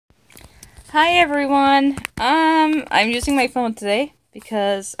Hi everyone. I'm using my phone today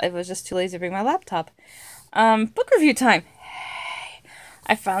because I was just too lazy to bring my laptop. Book review time. Hey,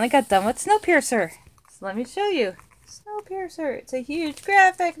 I finally got done with Snowpiercer. So let me show you. Snowpiercer. It's a huge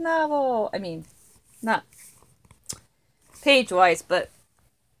graphic novel. I mean, not page-wise, but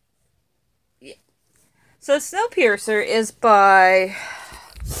yeah. So Snowpiercer is by.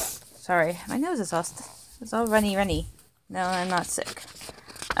 Sorry, my nose is all runny. No, I'm not sick.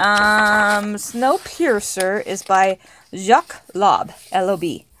 Snowpiercer is by Jacques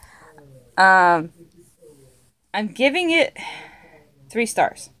L-O-B. I'm giving it 3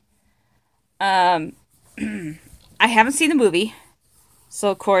 stars. I haven't seen the movie,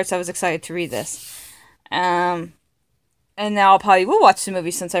 so of course I was excited to read this. And now I'll probably will watch the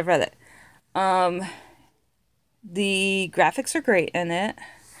movie since I've read it. The graphics are great in it.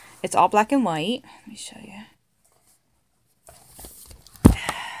 It's all black and white. Let me show you.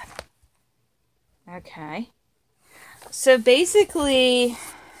 Okay. So basically,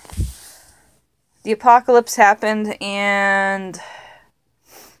 the apocalypse happened, and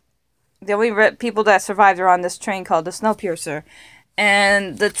the only people that survived are on this train called the Snowpiercer,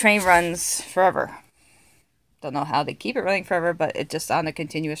 and the train runs forever. Don't know how they keep it running forever, but it's just on a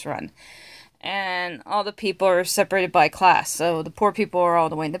continuous run. And all the people are separated by class. So the poor people are all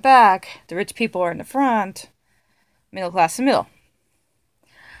the way in the back, the rich people are in the front, middle class in the middle.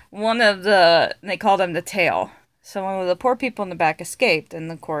 They call them the tail. So one of the poor people in the back escaped, and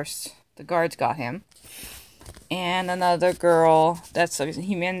of course the guards got him. And another girl that's a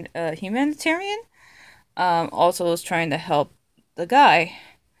humanitarian also was trying to help the guy.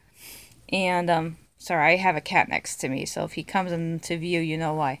 And sorry, I have a cat next to me, so if he comes into view, you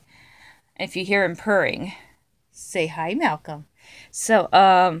know why. If you hear him purring, say hi, Malcolm. So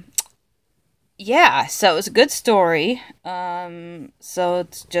yeah, so it was a good story. So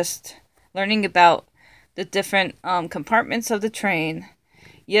it's just learning about the different compartments of the train.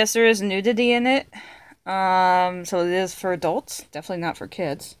 Yes, there is nudity in it. So it is for adults, definitely not for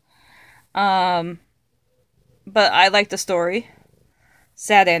kids. But I like the story.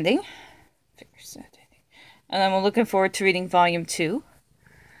 Sad ending. Very sad ending. And I'm looking forward to reading volume 2.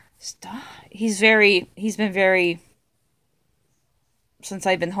 He's been very, since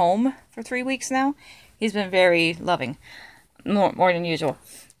I've been home for 3 weeks now, he's been very loving. More than usual.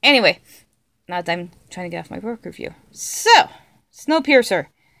 Anyway, now that I'm trying to get off my work review. So, Snowpiercer.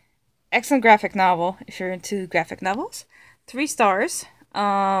 Excellent graphic novel, if you're into graphic novels. 3 stars.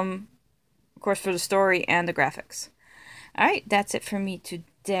 Of course, for the story and the graphics. Alright, that's it for me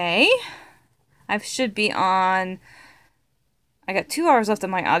today. I should be on. I got 2 hours left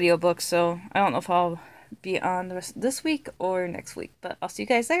of my audiobook, so I don't know if I'll be on the rest of this week or next week. But I'll see you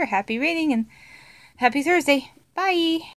guys later. Happy reading and happy Thursday. Bye!